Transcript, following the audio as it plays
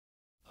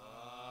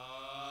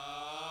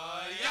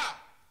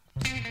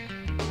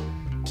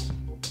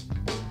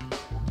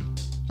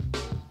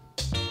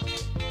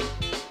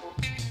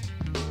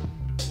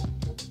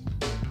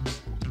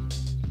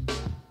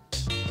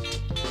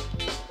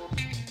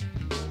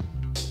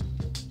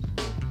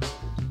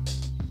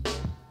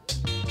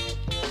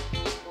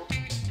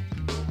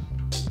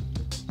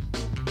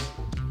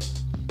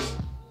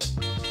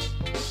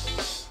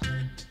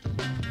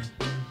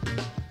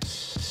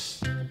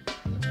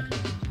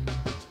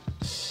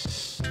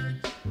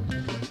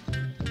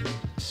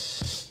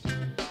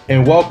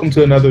And welcome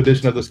to another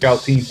edition of the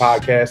Scout Team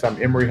Podcast. I'm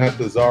Emory Hunt,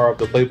 the czar of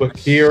the playbook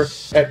here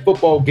at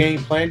Football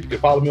Game Plan. You can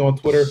follow me on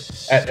Twitter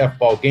at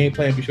FBall Game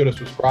Plan. Be sure to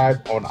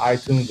subscribe on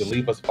iTunes and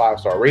leave us a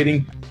 5-star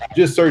rating.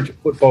 Just search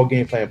Football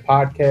Game Plan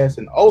Podcast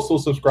and also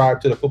subscribe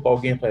to the Football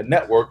Game Plan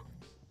Network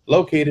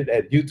located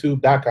at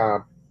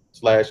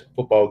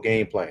youtube.com/Football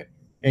Game Plan.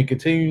 And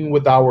continuing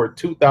with our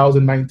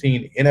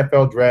 2019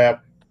 NFL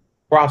Draft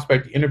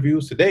prospect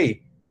interviews,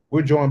 today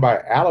we're joined by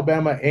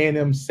Alabama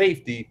A&M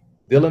safety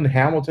Dylan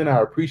Hamilton. I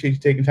appreciate you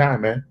taking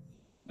time, man.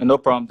 No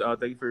problem.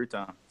 Thank you for your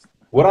time.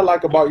 What I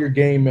like about your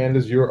game, man,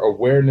 is your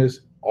awareness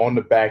on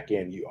the back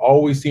end. You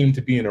always seem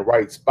to be in the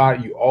right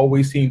spot. You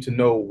always seem to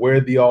know where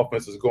the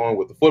offense is going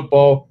with the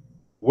football.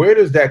 Where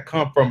does that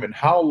come from, and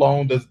how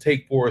long does it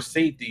take for a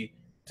safety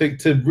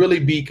to really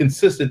be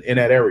consistent in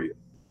that area?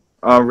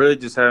 Really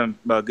just having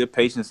good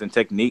patience and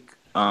technique,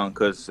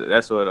 because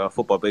that's what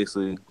football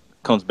basically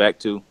comes back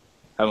to,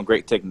 having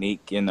great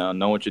technique and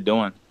know what you're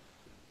doing,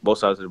 both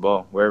sides of the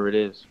ball, wherever it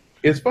is.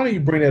 It's funny you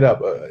bring that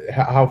up,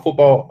 how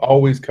football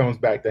always comes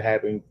back to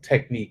having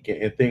technique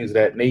and things of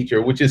that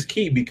nature, which is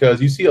key because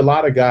you see a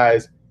lot of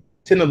guys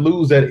tend to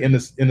lose that in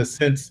a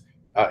sense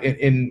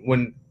in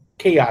when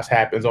chaos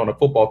happens on a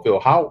football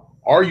field. How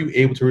are you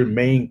able to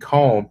remain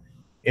calm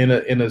in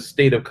a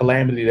state of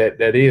calamity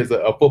that is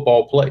a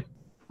football play?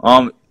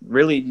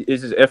 Really,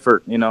 it's just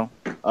effort,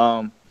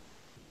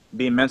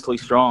 being mentally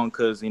strong,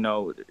 because it's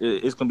going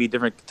to be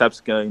different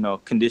types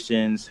of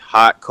conditions,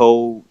 hot,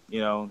 cold.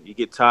 You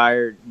get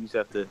tired. You just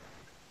have to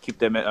keep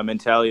that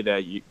mentality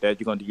that you're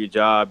going to do your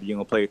job. You're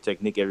going to play your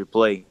technique every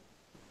play.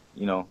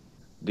 Do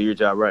your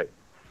job right.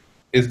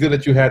 It's good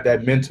that you have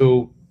that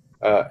mental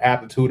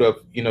aptitude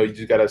of you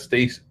just got to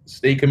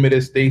stay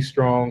committed, stay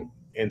strong,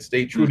 and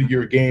stay true to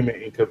your game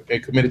and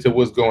committed to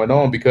what's going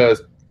on,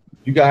 because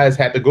you guys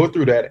had to go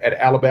through that at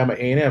Alabama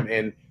A&M,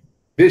 and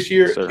this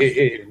year, yes,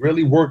 it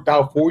really worked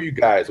out for you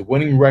guys. A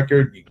winning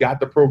record, you got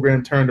the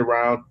program turned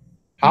around.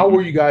 How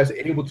were you guys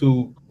able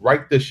to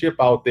right the ship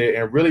out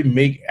there and really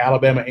make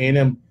Alabama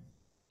A&M,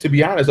 to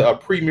be honest, a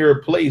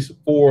premier place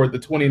for the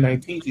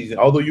 2019 season?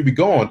 Although you'd be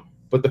gone,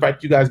 but the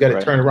fact you guys got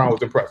it turned around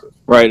was impressive.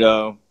 Right.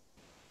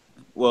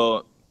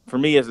 Well, for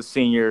me as a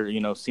senior,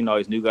 seeing all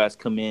these new guys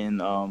come in,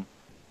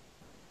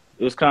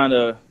 it was kind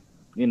of,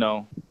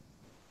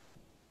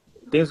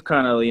 things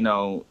kind of,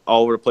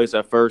 all over the place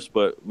at first,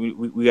 but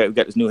we got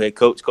this new head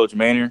coach, Coach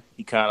Manor.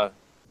 He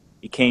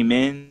came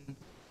in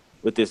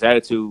with this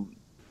attitude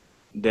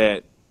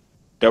that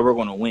we're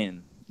going to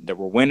win, that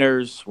we're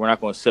winners. We're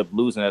not going to accept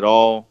losing at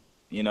all,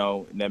 and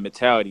that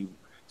mentality.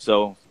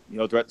 So,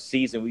 throughout the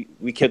season,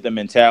 we kept the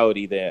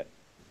mentality that,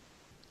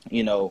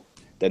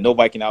 that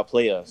nobody can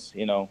outplay us.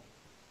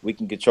 We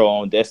can control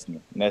our own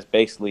destiny. And that's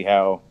basically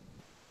how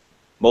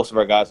most of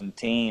our guys on the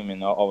team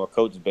and all our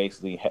coaches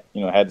basically,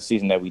 had the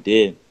season that we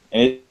did.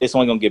 And it's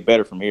only going to get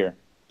better from here.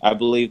 I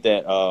believe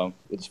that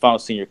with this final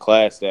senior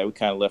class that we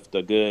kind of left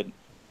a good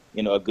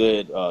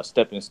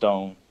stepping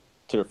stone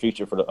to the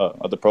future for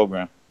the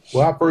program.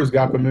 Well, I first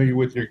got familiar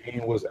with your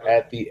game was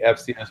at the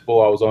FCS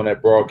Bowl. I was on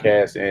that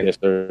broadcast, and yes,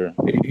 sir.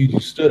 You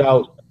stood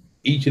out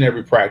each and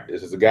every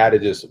practice as a guy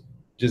that just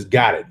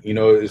got it.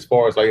 As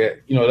far as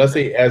let's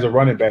say as a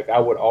running back, I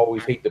would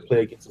always hate to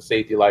play against a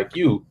safety like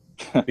you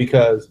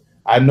because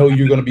I know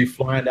you're going to be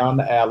flying down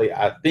the alley.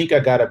 I think I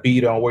got a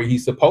beat on where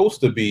he's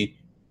supposed to be.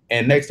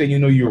 And next thing you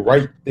know, you're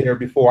right there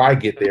before I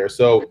get there.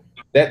 So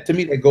that, to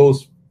me, that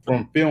goes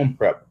from film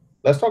prep.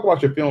 Let's talk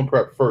about your film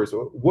prep first.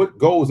 What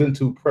goes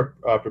into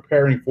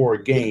preparing for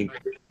a game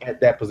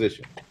at that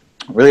position?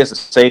 Really, as a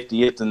safety,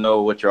 you have to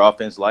know what your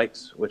offense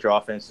likes, what your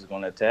offense is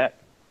going to attack.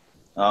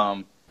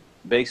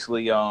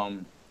 Basically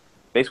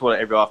what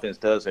every offense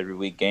does every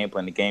week,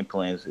 the game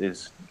plan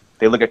is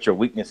they look at your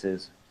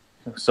weaknesses.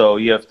 So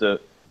you have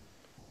to,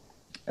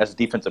 as a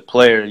defensive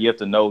player, you have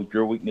to know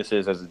your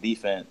weaknesses as a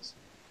defense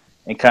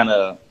and kind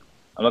of,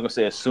 I'm not going to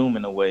say assume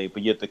in a way,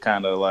 but you have to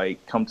kind of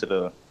come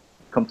to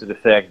the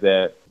fact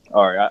that,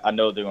 all right, I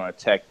know they're going to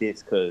attack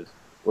this because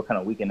we're kind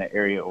of weak in that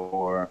area,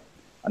 or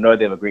I know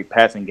they have a great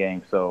passing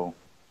game, so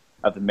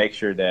I have to make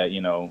sure that,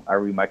 I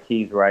read my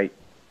keys right,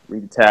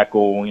 read the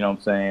tackle,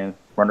 run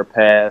or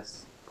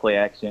pass, play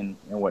action,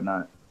 and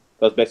whatnot.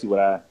 That's basically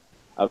what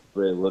I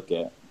really look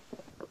at.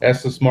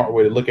 That's a smart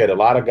way to look at it. A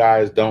lot of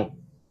guys don't,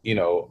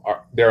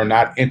 they're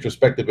not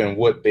introspective in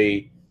what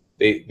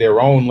their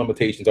own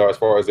limitations are as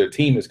far as their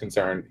team is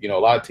concerned. A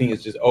lot of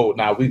teams just,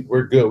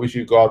 we're good. We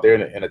should go out there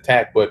and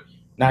attack. But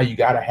now you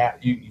kind of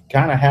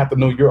have to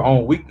know your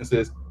own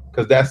weaknesses,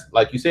 because that's,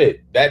 like you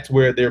said, that's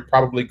where they're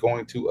probably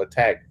going to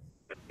attack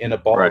in a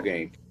ball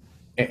game.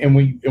 And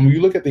when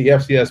you look at the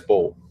FCS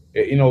Bowl,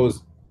 it's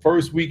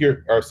first week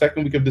or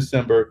second week of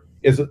December.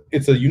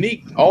 It's a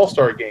unique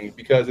all-star game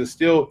because it's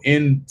still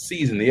in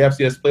season. The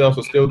FCS playoffs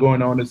are still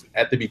going on. It's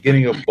at the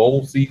beginning of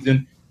bowl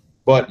season,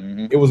 but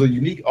it was a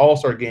unique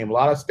all-star game. A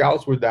lot of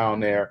scouts were down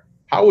there.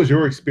 How was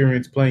your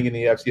experience playing in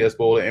the FCS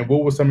Bowl, and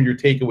what were some of your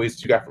takeaways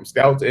that you got from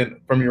scouts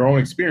and from your own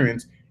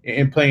experience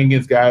in playing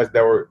against guys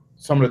that were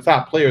some of the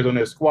top players on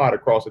their squad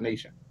across the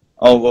nation?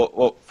 Oh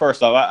well,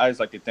 first off, I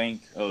just like to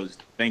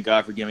thank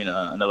God for giving me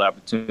another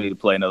opportunity to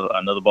play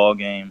another ball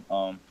game.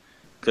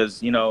 Because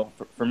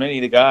for many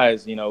of the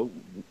guys,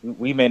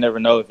 we may never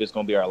know if it's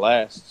going to be our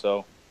last.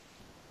 So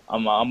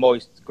I'm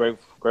always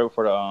grateful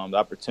for the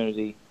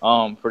opportunity.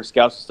 For the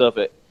scouts and stuff,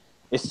 it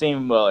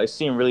seemed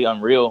really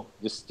unreal.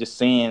 Just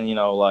seeing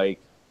like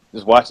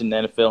just watching the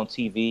NFL on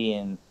TV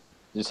and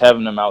just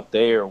having them out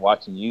there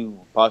watching you,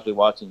 possibly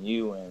watching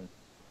you,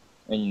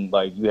 and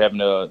like you having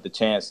the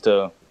chance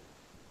to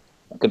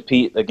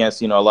compete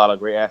against a lot of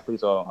great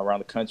athletes all around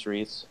the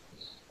country. It's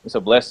a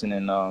blessing,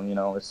 and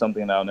it's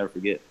something that I'll never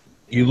forget.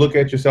 You look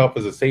at yourself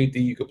as a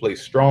safety. You could play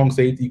strong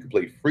safety. You could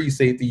play free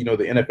safety. The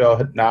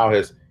NFL now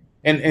has,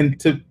 and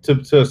to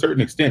a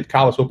certain extent,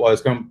 college football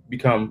has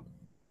become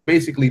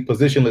basically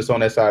positionless on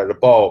that side of the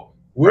ball.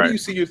 Where do Right. you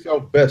see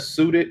yourself best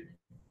suited?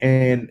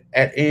 And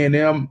at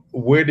A&M,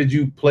 where did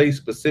you play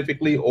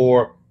specifically,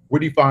 or where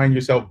do you find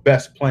yourself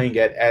best playing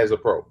at as a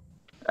pro?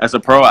 As a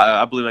pro,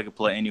 I believe I could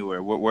play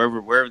anywhere,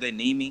 wherever they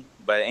need me.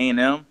 But at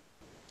A&M,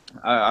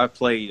 I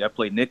play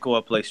nickel,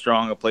 I play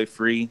strong, I play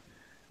free.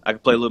 I can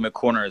play a little bit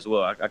corner as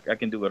well. I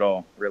can do it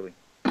all, really.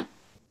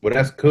 Well,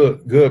 that's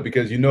good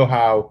because you know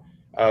how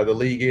the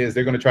league is.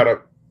 They're going to try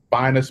to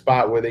find a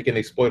spot where they can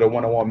exploit a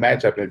one-on-one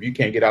matchup. And if you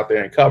can't get out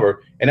there and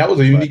cover, and that was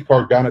a Right. unique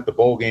part down at the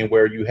bowl game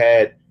where you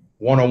had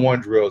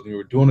one-on-one drills and you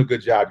were doing a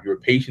good job. You were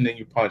patient in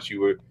your punch.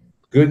 You were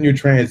good in your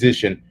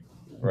transition.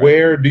 Right.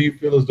 Where do you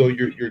feel as though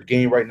your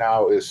game right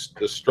now is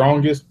the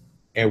strongest?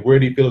 And where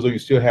do you feel as though you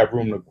still have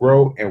room to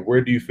grow? And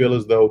where do you feel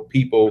as though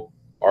people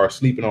are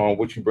sleeping on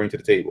what you bring to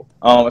the table?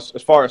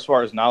 As far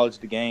as knowledge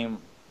of the game,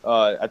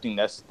 I think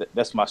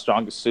that's my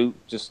strongest suit.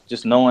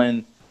 Just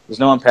knowing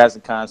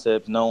passing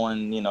concepts, just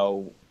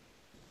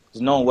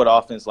knowing what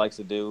offense likes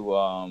to do.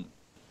 I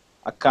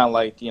kind of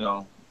like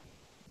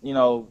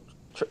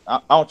I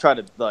don't try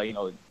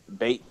to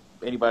bait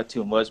anybody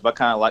too much, but I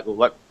kind of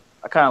like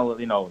I kind of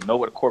know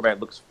what a quarterback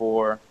looks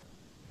for.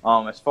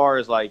 As far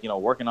as like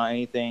working on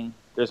anything,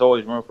 there's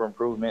always room for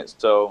improvement.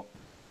 So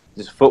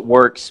just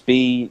footwork,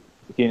 speed.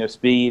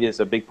 Speed is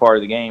a big part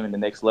of the game in the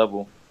next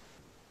level.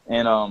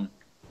 And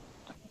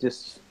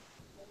just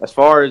as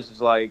far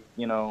as like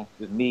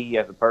just me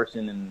as a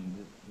person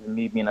and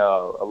me being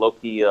a low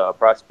key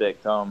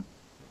prospect, I'm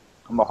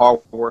a hard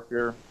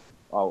worker,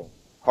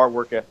 hard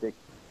work ethic,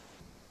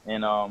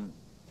 and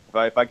if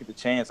I get the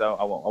chance,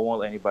 I won't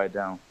let anybody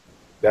down.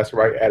 That's the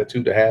right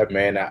attitude to have,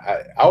 man.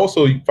 I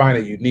also find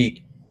it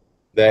unique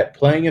that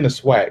playing in the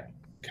SWAC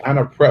kind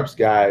of preps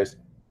guys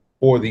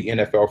for the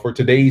NFL, for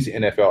today's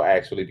NFL,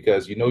 actually,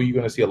 because you're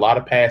going to see a lot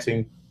of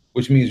passing,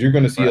 which means you're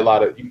going to see a Right.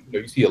 lot of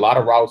you see a lot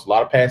of routes, a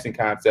lot of passing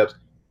concepts.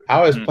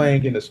 How is Hmm.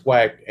 playing in the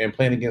SWAC and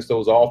playing against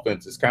those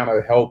offenses kind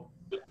of help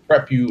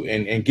prep you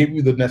and give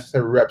you the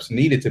necessary reps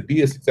needed to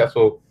be a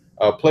successful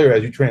player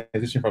as you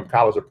transition from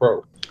college to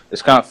pro?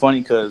 It's kind of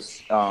funny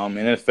because in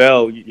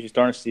NFL you're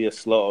starting to see a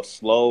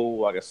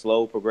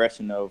slow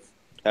progression of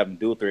having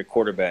dual threat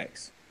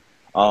quarterbacks.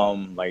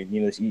 Like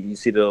you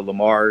see the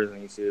Lamars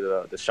and you see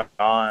the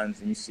Shawns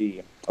and you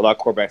see a lot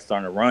of quarterbacks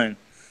starting to run.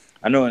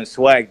 I know in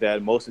swag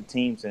that most of the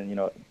teams and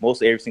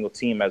most every single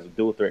team has a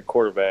dual threat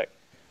quarterback,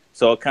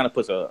 so it kind of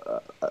puts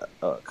a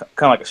kind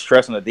of like a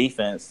stress on the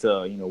defense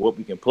to what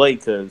we can play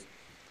because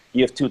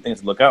you have two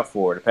things to look out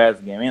for: the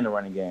passing game and the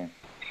running game.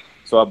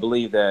 So I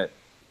believe that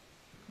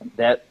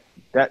that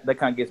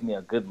kind of gives me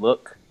a good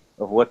look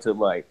of what to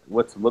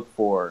look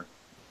for,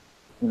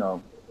 you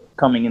know,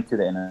 coming into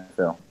the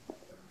NFL.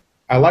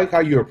 I like how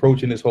you're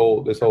approaching this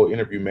whole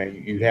interview,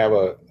 man. You have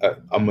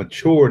a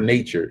mature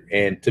nature,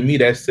 and to me,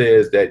 that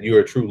says that you're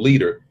a true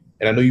leader.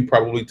 And I know you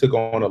probably took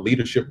on a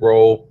leadership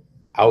role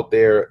out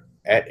there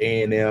at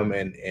A&M,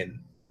 and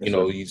Yes,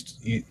 sir.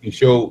 you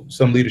showed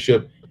some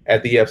leadership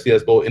at the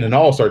FCS Bowl in an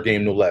All-Star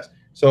game, no less.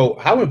 So,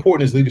 how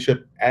important is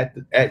leadership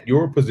at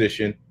your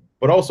position,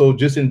 but also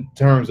just in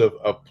terms of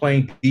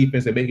playing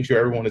defense and making sure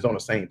everyone is on the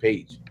same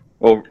page?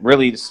 Well,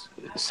 really,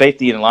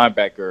 safety and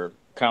linebacker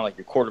kind of like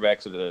your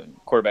quarterbacks of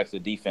the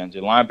defense.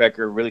 Your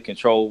linebacker really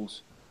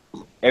controls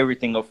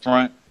everything up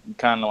front,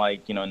 kind of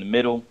like in the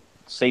middle.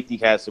 Safety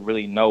has to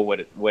really know what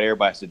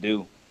everybody has to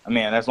do. I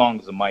mean, as long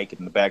as the mic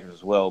and the backers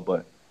as well,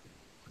 but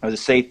as a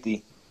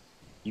safety,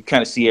 you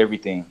kind of see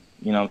everything.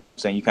 You know what I'm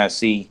saying? You kind of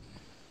see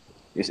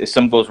if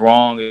something goes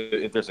wrong,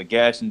 if there's a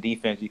gash in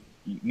defense,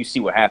 you see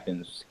what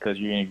happens because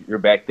you're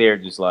back there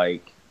just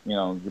like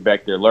you're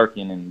back there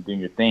lurking and doing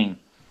your thing.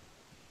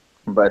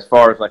 But as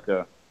far as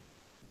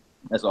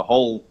as a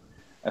whole,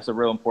 that's a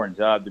real important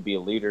job to be a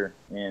leader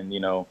and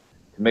to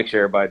make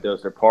sure everybody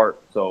does their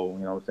part. So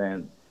what I'm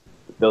saying,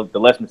 the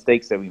less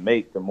mistakes that we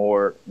make, the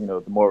more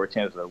our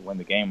chances to win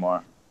the game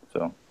are.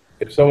 So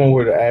If someone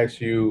were to ask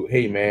you,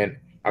 "Hey, man,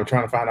 I'm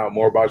trying to find out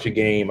more about your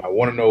game. I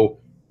want to know,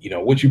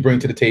 what you bring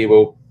to the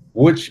table.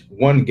 Which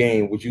one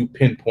game would you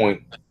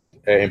pinpoint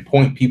and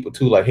point people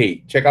to? Like,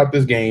 hey, check out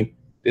this game.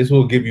 This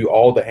will give you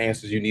all the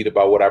answers you need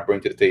about what I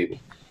bring to the table."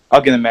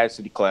 I'll get the Match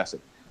City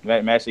Classic.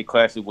 Match City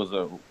Classic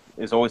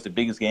is always the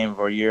biggest game of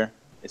our year.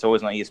 It's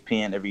always on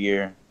ESPN every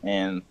year,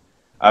 and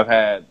I've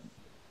had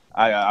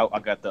I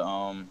got the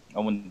I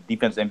won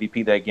defense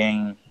MVP that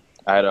game.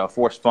 I had a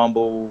forced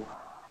fumble,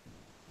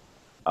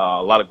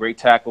 a lot of great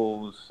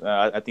tackles.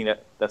 I think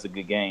that's a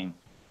good game.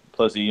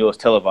 Plus, it was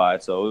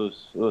televised, so it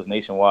was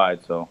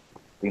nationwide. So I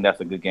think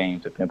that's a good game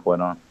to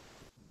pinpoint on.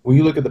 When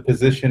you look at the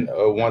position,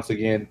 once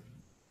again,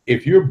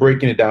 if you're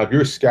breaking it down, if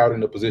you're scouting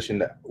the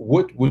position,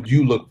 what would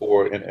you look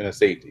for in a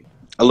safety?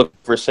 I look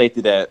for a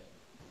safety that,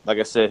 like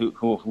I said,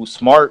 who's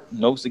smart,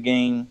 knows the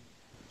game,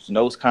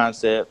 knows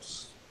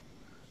concepts.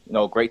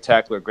 Great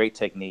tackler, great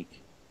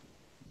technique.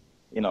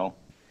 You know,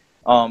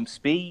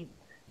 speed.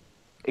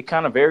 It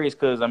kind of varies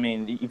because I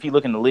mean, if you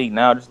look in the league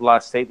now, there's a lot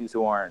of safeties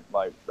who aren't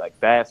like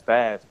fast,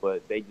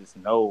 but they just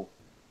know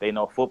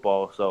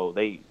football, so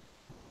they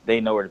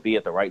know where to be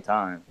at the right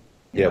time.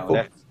 You Yeah, know,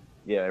 that's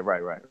yeah,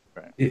 right.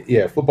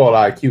 yeah, football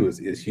IQ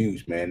is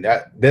huge, man.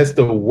 That's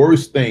the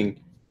worst thing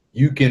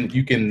you can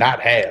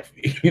not have.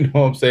 You know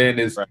what I'm saying?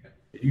 Is Right,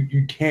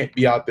 you can't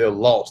be out there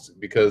lost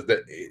because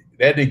that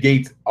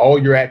negates all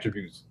your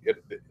attributes.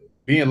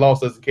 Being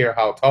lost doesn't care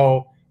how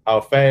tall, how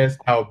fast,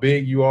 how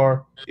big you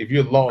are. If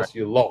you're right, lost,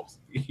 you're lost.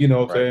 You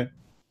know what I'm right.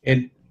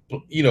 saying?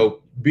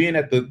 And being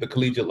at the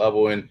collegiate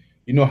level, and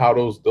you know how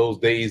those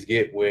days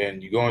get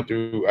when you're going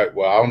through.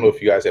 Well, I don't know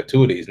if you guys have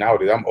 2 days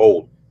nowadays. I'm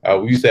old.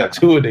 We used to have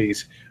 2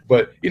 days,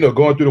 but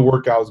going through the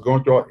workouts,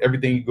 going through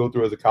everything you go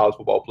through as a college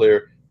football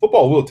player,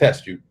 football will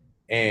test you,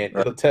 and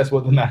Right. it'll test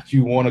whether or not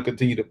you want to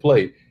continue to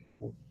play.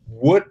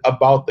 What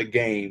about the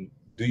game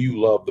do you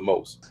love the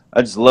most?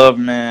 I just love,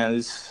 man.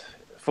 This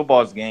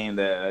football's a game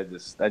that I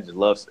just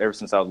love ever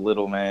since I was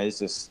little, man. It's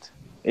just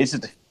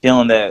a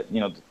feeling that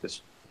to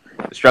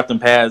strap them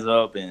pads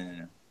up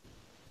and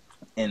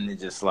it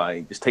just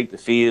take the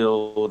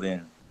field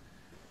and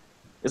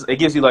it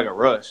gives you like a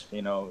rush.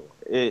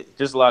 It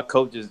just a lot of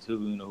coaches who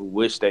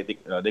wish that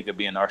they could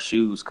be in our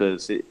shoes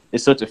because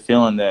it's such a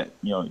feeling that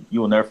you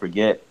will never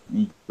forget.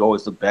 You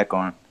always look back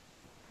on.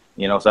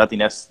 So I think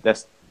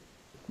that's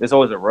there's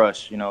always a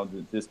rush.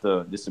 Just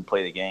to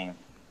play the game.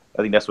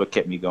 I think that's what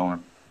kept me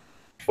going.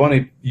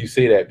 Funny you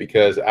say that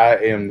because I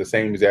am the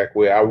same exact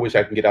way. I wish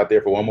I can get out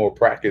there for one more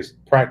practice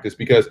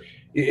because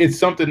it's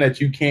something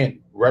that you can't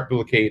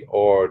replicate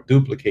or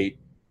duplicate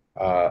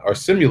or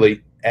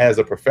simulate as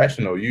a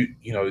professional.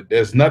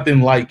 There's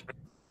nothing like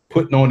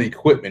putting on the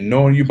equipment,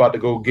 knowing you're about to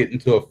go get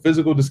into a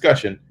physical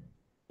discussion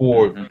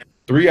for Hmm.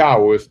 3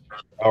 hours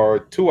or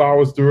 2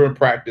 hours during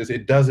practice.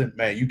 It doesn't,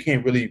 man. You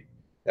can't really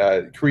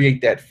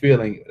create that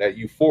feeling, that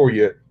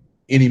euphoria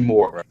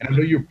anymore. Right. And I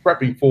know you're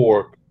prepping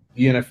for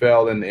the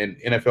NFL and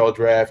NFL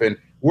draft. And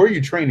where are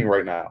you training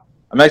right now?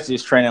 I'm actually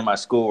just training at my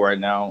school right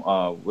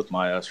now with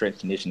my strength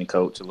conditioning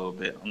coach a little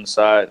bit on the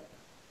side,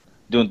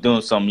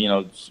 doing some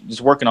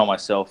just working on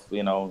myself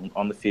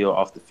on the field,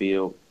 off the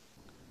field,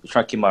 just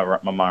trying to keep my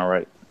mind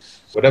right.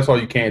 Well, that's all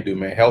you can do,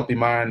 man. Healthy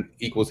mind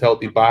equals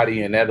healthy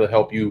body, and that'll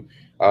help you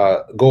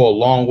go a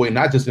long way,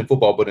 not just in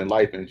football, but in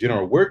life in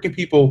general. Where can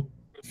people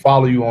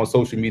follow you on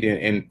social media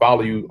and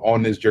follow you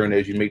on this journey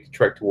as you make the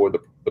trek toward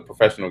the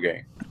professional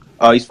game?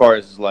 As far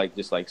as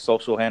just like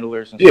social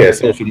handlers and stuff Yeah, like that.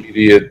 social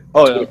media.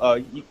 Oh, yeah,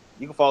 Twitter.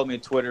 you can follow me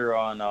on Twitter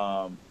on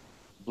I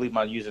believe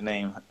my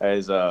username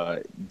is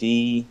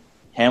D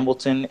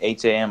Hamilton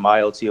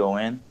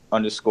HAMILTON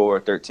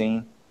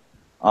 _13.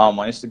 On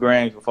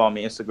Instagram, you can follow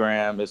me.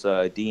 Instagram is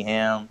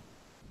DHAM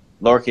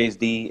lowercase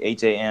D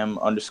HAM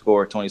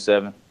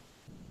 _27.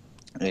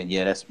 And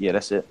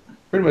that's it.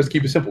 Pretty much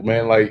keep it simple,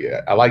 man. Like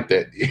I like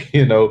that.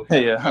 You know,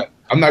 Yeah.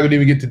 I'm not gonna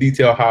even get to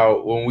detail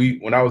how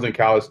when I was in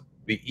college,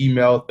 the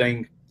email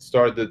thing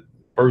started to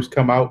first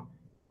come out,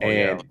 Oh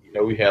yeah.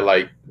 and we had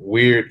like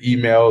weird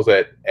emails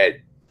at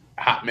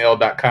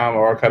hotmail.com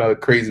or all kind of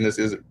craziness.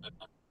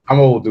 I'm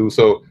old, dude,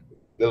 so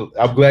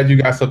I'm glad you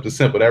got something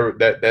simple.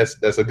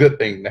 That's a good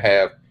thing to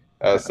have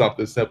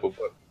something simple.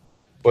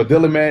 But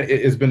Dylan, man,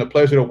 it's been a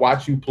pleasure to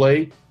watch you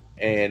play.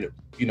 And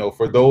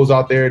for those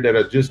out there that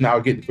are just now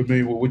getting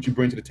familiar with what you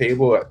bring to the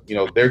table,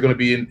 they're going to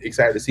be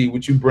excited to see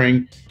what you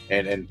bring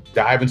and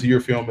dive into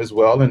your film as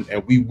well.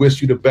 And we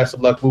wish you the best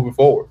of luck moving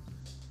forward.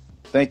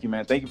 Thank you,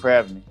 man. Thank you for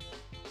having me.